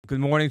Good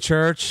morning,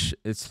 church.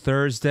 It's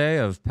Thursday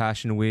of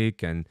Passion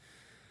Week, and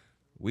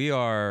we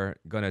are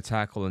going to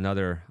tackle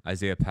another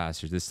Isaiah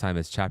passage. This time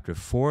it's chapter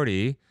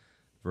 40,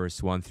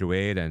 verse 1 through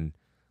 8, and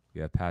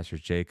we have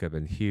Pastors Jacob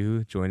and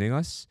Hugh joining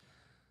us.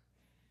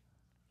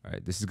 All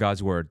right, this is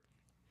God's word.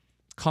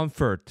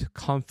 Comfort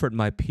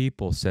my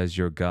people, says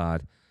your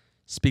God.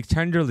 Speak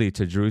tenderly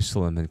to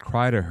Jerusalem and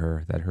cry to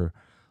her that her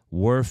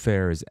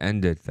warfare is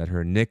ended, that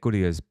her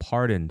iniquity is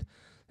pardoned,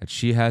 that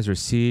she has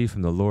received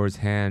from the Lord's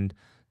hand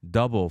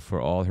double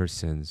for all her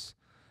sins.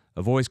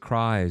 A voice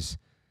cries,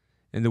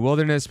 in the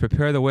wilderness,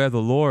 prepare the way of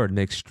the Lord,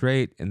 make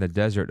straight in the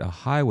desert a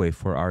highway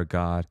for our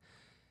God.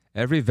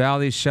 Every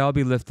valley shall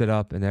be lifted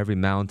up, and every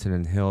mountain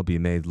and hill be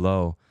made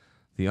low.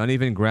 The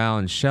uneven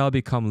ground shall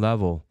become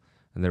level,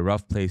 and the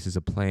rough places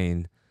a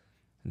plain.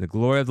 And the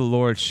glory of the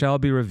Lord shall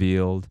be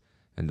revealed,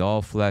 and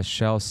all flesh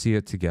shall see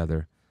it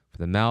together, for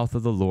the mouth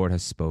of the Lord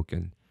has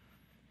spoken.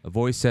 A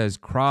voice says,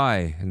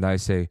 cry, and I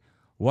say,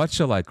 what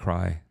shall I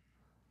cry?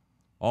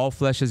 All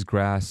flesh is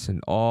grass,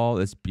 and all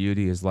its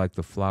beauty is like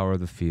the flower of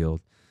the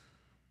field.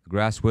 The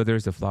grass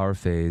withers, the flower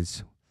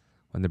fades.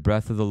 When the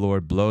breath of the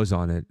Lord blows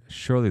on it,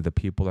 surely the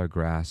people are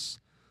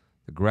grass.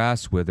 The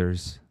grass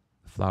withers,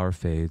 the flower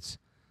fades,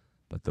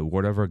 but the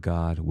word of our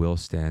God will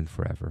stand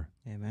forever.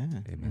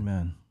 Amen.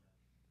 Amen.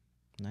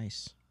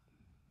 Nice.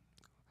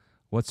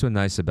 What's so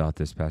nice about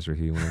this, Pastor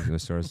Hugh? You want to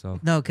start us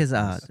off? No, because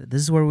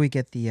this is where we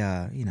get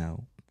the,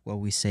 what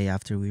we say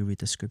after we read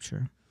the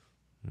scripture.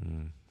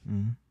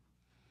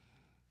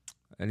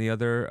 Any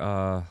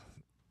other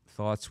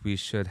thoughts we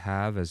should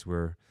have as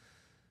we're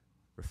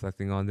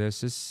reflecting on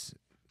this?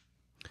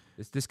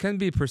 This can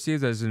be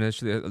perceived as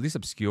initially at least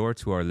obscure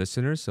to our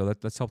listeners, so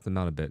let's help them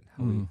out a bit.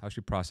 How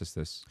should we process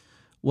this?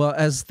 Well,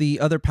 as the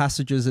other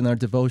passages in our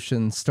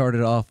devotion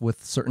started off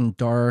with certain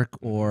dark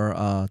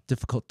or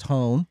difficult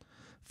tone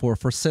for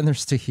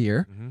sinners to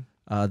hear,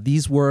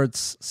 these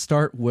words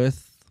start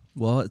with,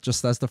 well,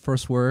 just as the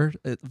first word,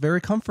 very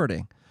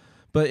comforting.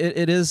 But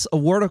it is a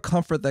word of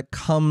comfort that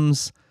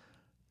comes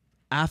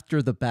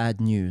after the bad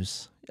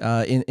news.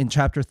 In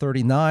chapter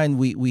 39,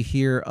 we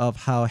hear of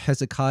how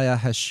Hezekiah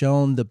has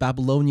shown the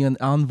Babylonian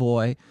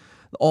envoy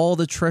all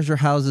the treasure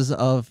houses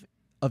of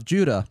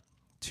Judah,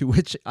 to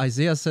which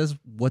Isaiah says,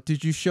 what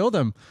did you show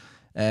them?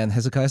 And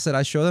Hezekiah said,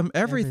 I show them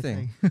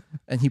everything.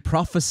 And he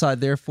prophesied,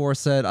 therefore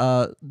said,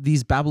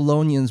 these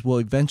Babylonians will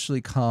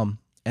eventually come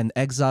and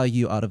exile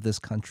you out of this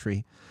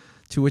country.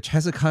 To which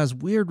Hezekiah's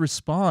weird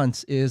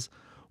response is,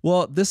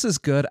 well, this is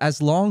good as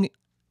long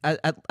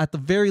at the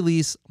very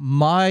least,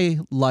 my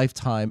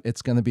lifetime,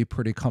 it's going to be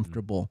pretty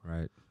comfortable.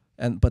 Right.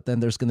 But then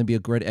there's going to be a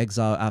great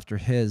exile after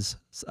his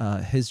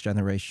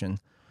generation.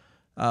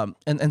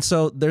 And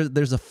so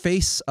there's a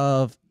face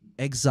of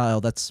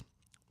exile that's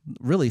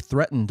really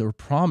threatened or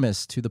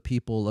promised to the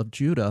people of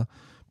Judah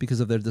because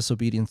of their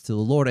disobedience to the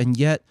Lord. And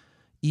yet,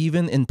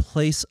 even in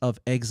place of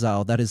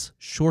exile, that is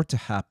sure to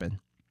happen.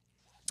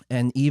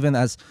 And even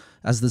as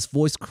this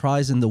voice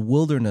cries in the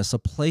wilderness, a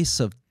place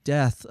of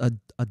death,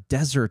 a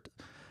desert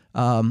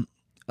of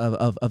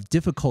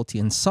difficulty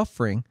and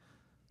suffering,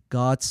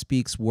 God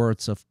speaks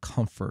words of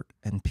comfort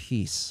and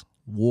peace.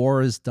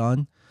 War is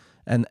done,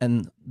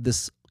 and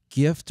this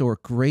gift or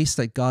grace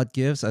that God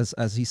gives,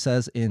 as he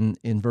says in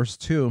verse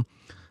 2,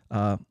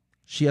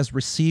 she has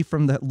received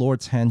from the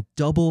Lord's hand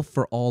double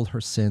for all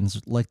her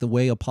sins, like the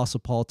way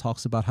Apostle Paul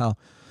talks about how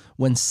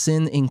when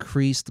sin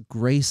increased,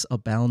 grace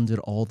abounded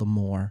all the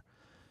more.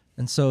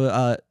 And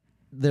so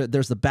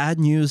there's the bad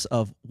news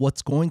of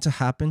what's going to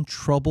happen,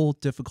 trouble,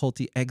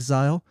 difficulty,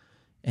 exile,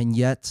 and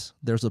yet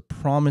there's a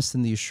promise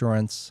in the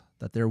assurance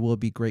that there will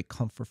be great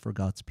comfort for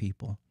God's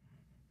people.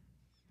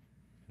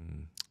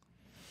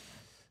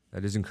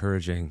 That is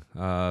encouraging.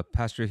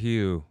 Pastor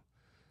Hugh,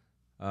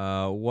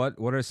 what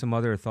are some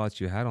other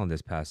thoughts you had on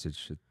this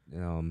passage?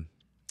 Oh,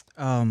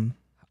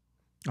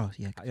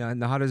 yeah.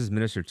 Now, how does this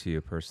minister to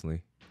you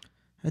personally?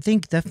 I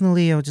think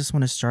definitely I just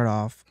want to start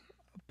off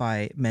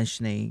by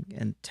mentioning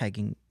and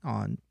tagging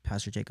on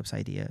Pastor Jacob's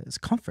idea is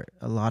comfort,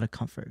 a lot of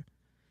comfort.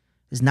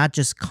 It's not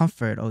just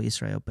comfort, O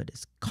Israel, but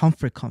it's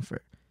comfort.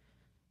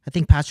 I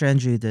think Pastor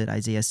Andrew did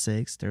Isaiah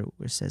 6, there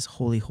where it says,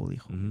 holy, holy,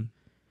 holy.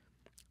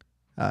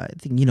 I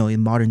think,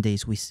 in modern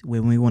days,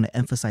 when we want to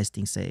emphasize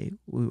things,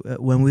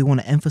 when we want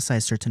to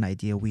emphasize certain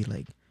idea, we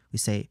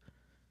say,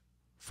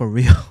 for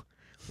real,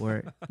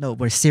 or no,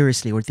 or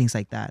seriously, or things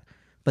like that.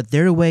 But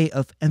their way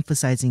of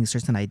emphasizing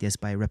certain ideas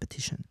by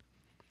repetition.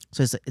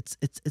 So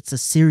it's a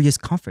serious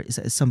comfort.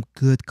 It's some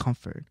good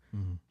comfort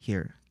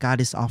here. God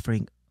is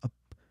offering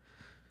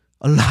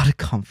a lot of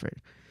comfort.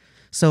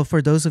 So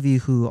for those of you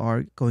who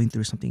are going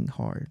through something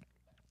hard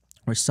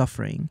or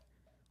suffering,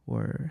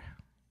 or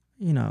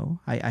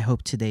I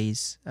hope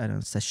today's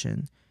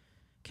session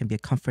can be a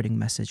comforting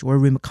message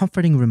or a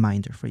comforting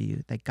reminder for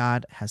you that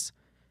God has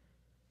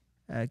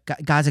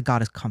God's a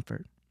God of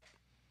comfort,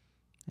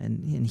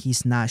 and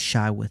He's not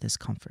shy with His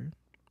comfort.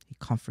 He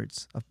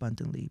comforts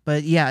abundantly.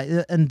 But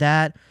yeah, and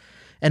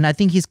I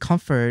think His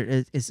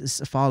comfort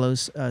is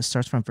follows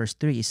starts from verse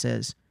 3. It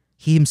says,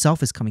 He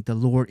Himself is coming. The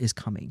Lord is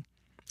coming.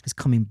 is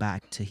coming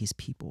back to his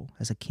people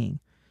as a king.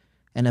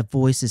 And a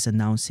voice is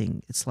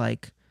announcing. It's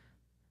like,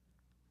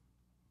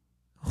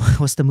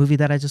 what's the movie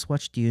that I just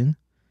watched, Dune?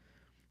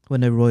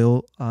 When the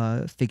royal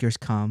figures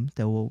come,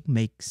 they will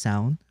make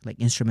sound, like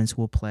instruments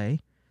will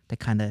play. That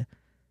kind of,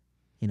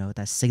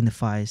 that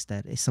signifies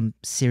that it's some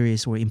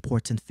serious or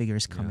important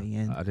figures coming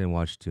in. I didn't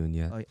watch Dune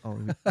yet. Oh,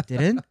 you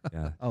didn't?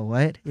 Yeah. Oh,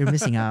 what? You're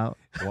missing out.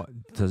 What,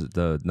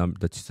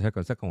 the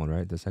second one,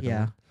 right? The second Yeah.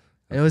 one.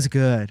 It was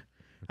good.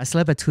 I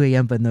slept at 2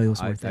 a.m., but no, it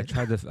was worth I it.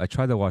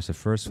 tried to watch the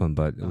first one,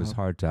 but it was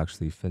Uh-huh. hard to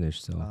actually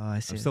finish. So I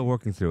see. I'm still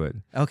working through it.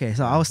 Okay,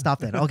 so I'll stop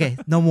that. Okay,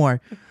 no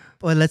more.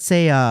 But let's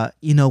say,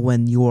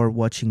 when you're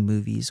watching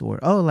movies or,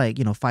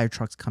 fire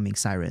trucks coming,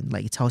 siren,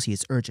 like it tells you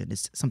it's urgent,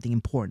 it's something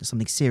important,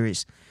 something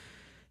serious.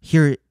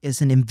 Here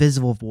is an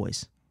invisible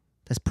voice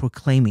that's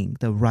proclaiming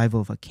the arrival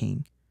of a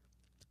king.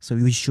 So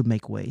we should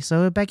make way.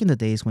 So back in the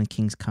days when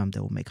kings come, they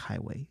will make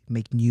highway,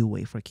 make new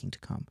way for a king to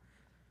come.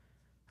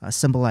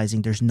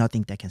 Symbolizing there's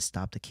nothing that can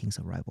stop the king's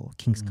arrival,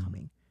 king's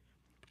coming.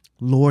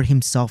 Lord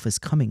himself is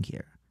coming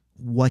here.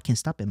 What can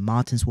stop him?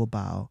 Mountains will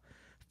bow,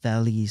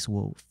 valleys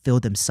will fill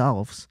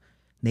themselves,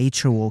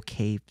 nature will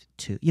cave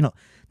to,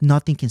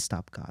 nothing can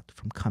stop God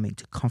from coming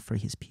to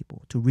comfort his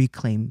people, to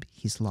reclaim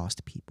his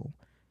lost people.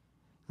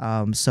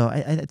 So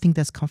I think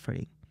that's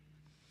comforting.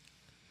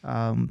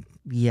 I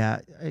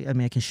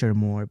mean, I can share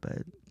more,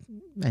 but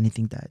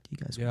anything that you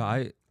guys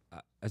want.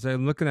 As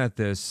I'm looking at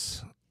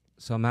this,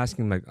 so I'm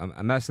asking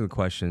the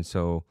question.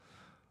 So,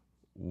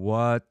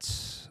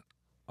 what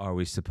are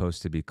we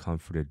supposed to be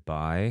comforted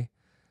by?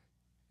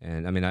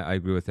 And I mean, I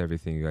agree with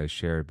everything you guys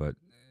shared, but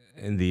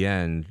in the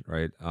end,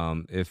 right?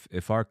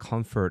 If our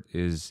comfort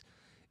is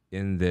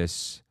in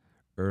this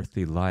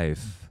earthly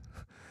life,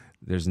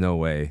 there's no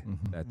way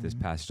that this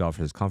passage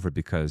offers comfort,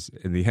 because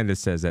in the end it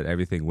says that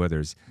everything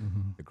withers.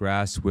 The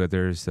grass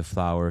withers, the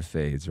flower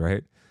fades,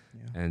 right?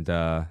 Yeah. And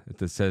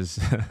it says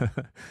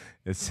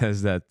it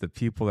says that the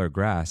people are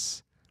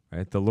grass,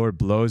 right? The Lord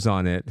blows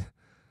on it.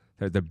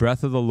 The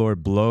breath of the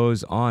Lord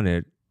blows on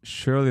it.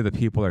 Surely the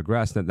people are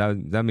grass.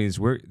 That means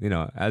we're,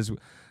 as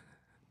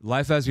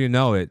life as we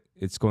know it,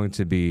 it's going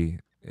to be,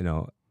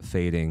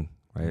 fading,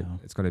 right? Yeah.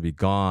 It's going to be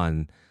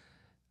gone.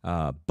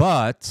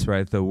 But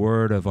right, the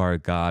word of our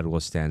God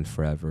will stand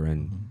forever.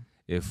 And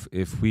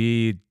if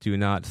we do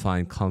not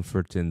find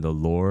comfort in the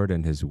Lord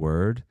and his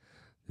word,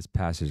 this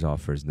passage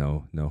offers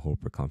no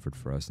hope or comfort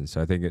for us. And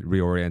so I think it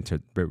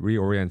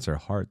reorients our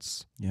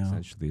hearts,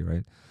 essentially,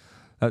 right?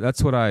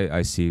 That's what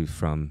I see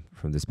from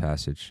this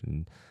passage.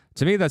 And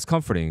to me, that's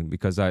comforting,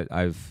 because I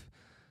have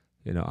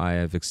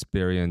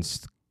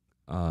experienced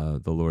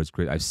the Lord's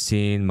grace. I've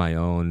seen my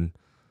own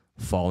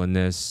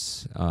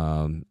fallenness,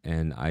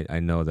 and I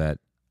know that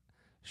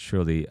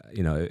surely,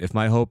 if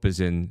my hope is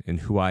in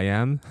who I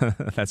am,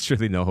 that's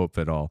surely no hope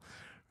at all,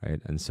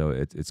 right? And so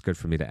it's good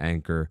for me to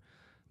anchor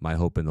my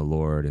hope in the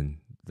Lord, and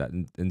that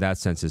in that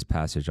sense, this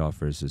passage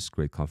offers this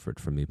great comfort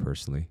for me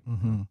personally.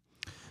 Mm-hmm.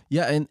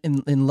 Yeah, and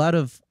in light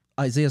of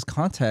Isaiah's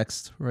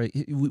context, right,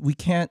 we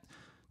can't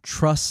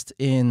trust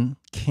in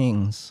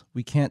kings.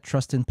 We can't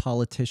trust in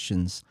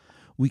politicians.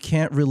 We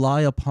can't rely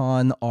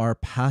upon our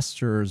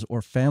pastors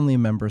or family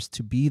members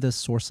to be the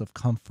source of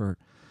comfort.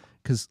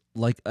 Because,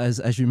 like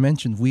as you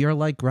mentioned, we are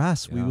like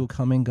grass. Yeah. We will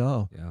come and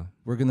go. Yeah.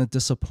 We're gonna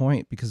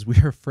disappoint because we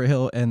are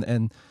frail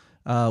and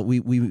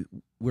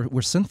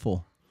we're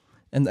sinful,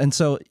 and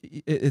so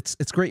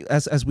it's great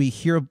as we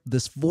hear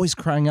this voice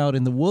crying out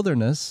in the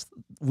wilderness.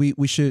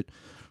 We should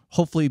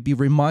hopefully be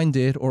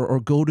reminded or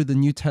go to the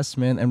New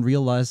Testament and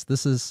realize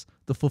this is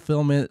the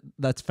fulfillment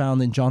that's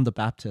found in John the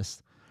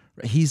Baptist.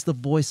 He's the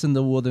voice in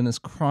the wilderness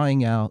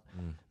crying out,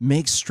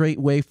 "Make straight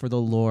way for the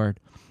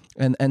Lord."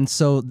 And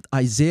so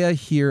Isaiah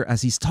here,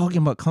 as he's talking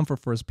about comfort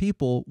for his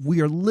people,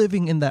 we are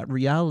living in that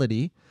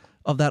reality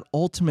of that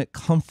ultimate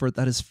comfort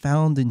that is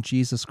found in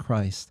Jesus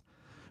Christ,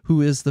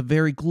 who is the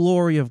very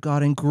glory of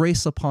God and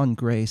grace upon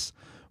grace,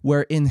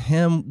 where in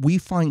him we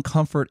find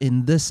comfort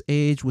in this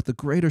age with the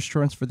greater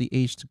assurance for the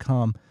age to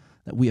come,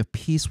 that we have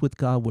peace with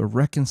God, we're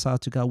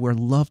reconciled to God, we're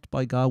loved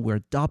by God, we're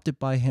adopted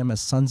by him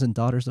as sons and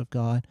daughters of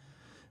God,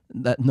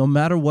 that no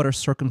matter what our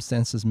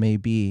circumstances may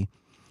be,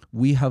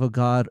 we have a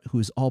God who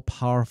is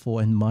all-powerful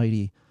and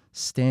mighty,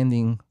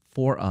 standing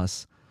for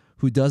us,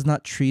 who does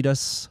not treat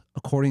us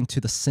according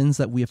to the sins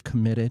that we have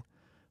committed,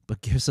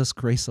 but gives us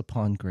grace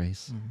upon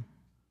grace.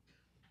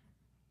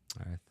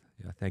 All right.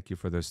 Yeah, thank you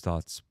for those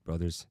thoughts,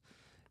 brothers.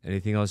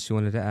 Anything else you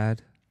wanted to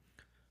add?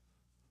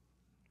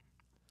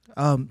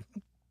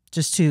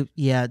 Just to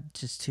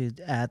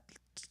add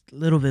a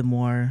little bit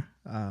more,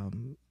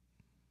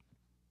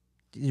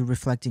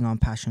 reflecting on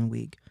Passion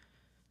Week,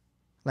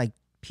 like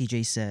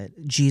PJ said,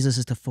 Jesus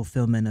is the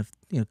fulfillment of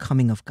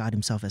coming of God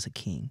himself as a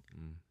king.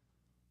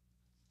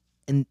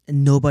 And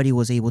nobody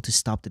was able to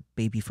stop the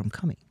baby from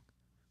coming.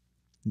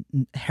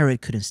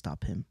 Herod couldn't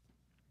stop him.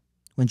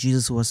 When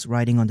Jesus was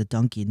riding on the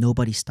donkey,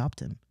 nobody stopped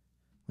him.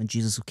 When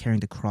Jesus was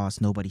carrying the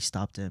cross, nobody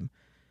stopped him.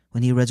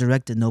 When he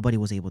resurrected, nobody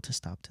was able to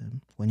stop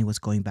him. When he was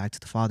going back to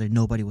the Father,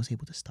 nobody was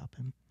able to stop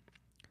him.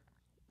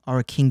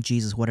 Our King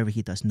Jesus, whatever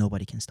he does,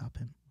 nobody can stop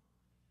him.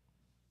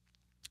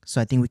 So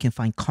I think we can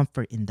find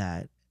comfort in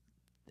that.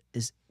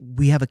 Is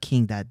we have a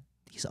king that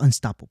he's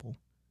unstoppable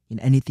in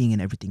anything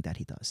and everything that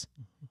he does.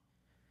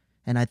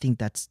 And I think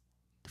that's,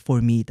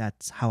 for me,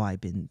 that's how I've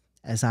been,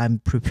 as I'm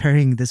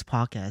preparing this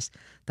podcast,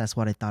 that's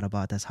what I thought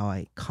about. That's how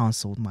I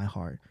consoled my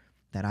heart,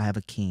 that I have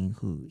a king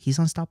who he's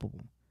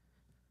unstoppable.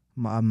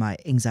 My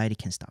anxiety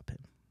can stop him.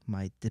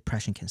 My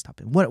depression can stop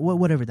him.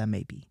 Whatever that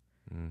may be.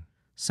 Mm.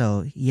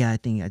 So yeah, I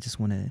think I just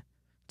wanted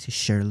to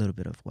share a little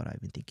bit of what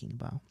I've been thinking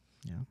about.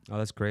 Yeah. Oh,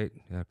 that's great.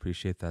 Yeah, I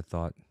appreciate that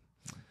thought.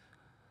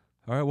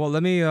 All right, well,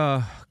 let me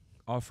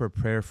offer a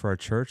prayer for our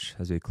church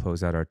as we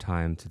close out our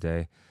time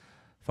today.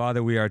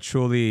 Father, we are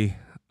truly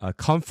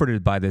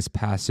comforted by this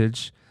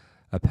passage,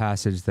 a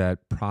passage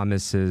that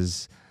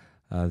promises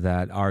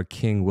that our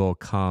King will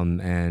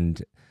come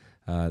and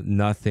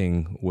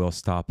nothing will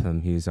stop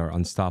him. He's our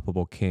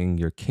unstoppable King.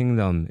 Your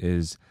kingdom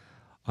is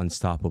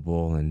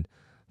unstoppable. And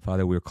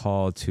Father, we're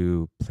called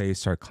to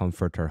place our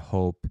comfort, our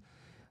hope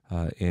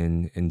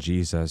in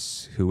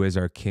Jesus, who is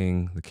our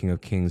King, the King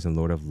of Kings and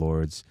Lord of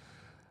Lords.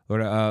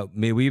 Lord,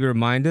 may we be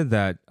reminded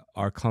that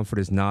our comfort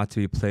is not to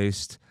be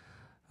placed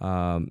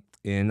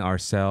in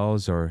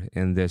ourselves or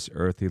in this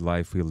earthly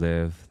life we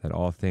live, that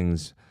all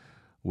things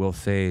will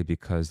fade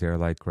because they are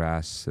like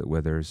grass that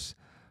withers,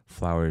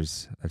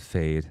 flowers that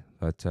fade.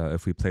 But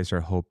if we place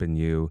our hope in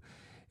you,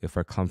 if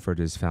our comfort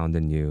is found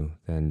in you,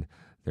 then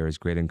there is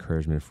great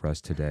encouragement for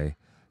us today.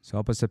 So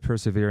help us to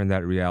persevere in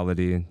that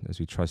reality as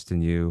we trust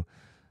in you.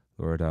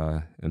 Lord,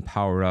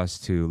 empower us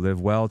to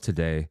live well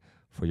today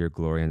for your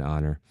glory and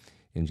honor.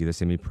 In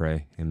Jesus' name we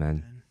pray.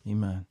 Amen.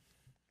 Amen.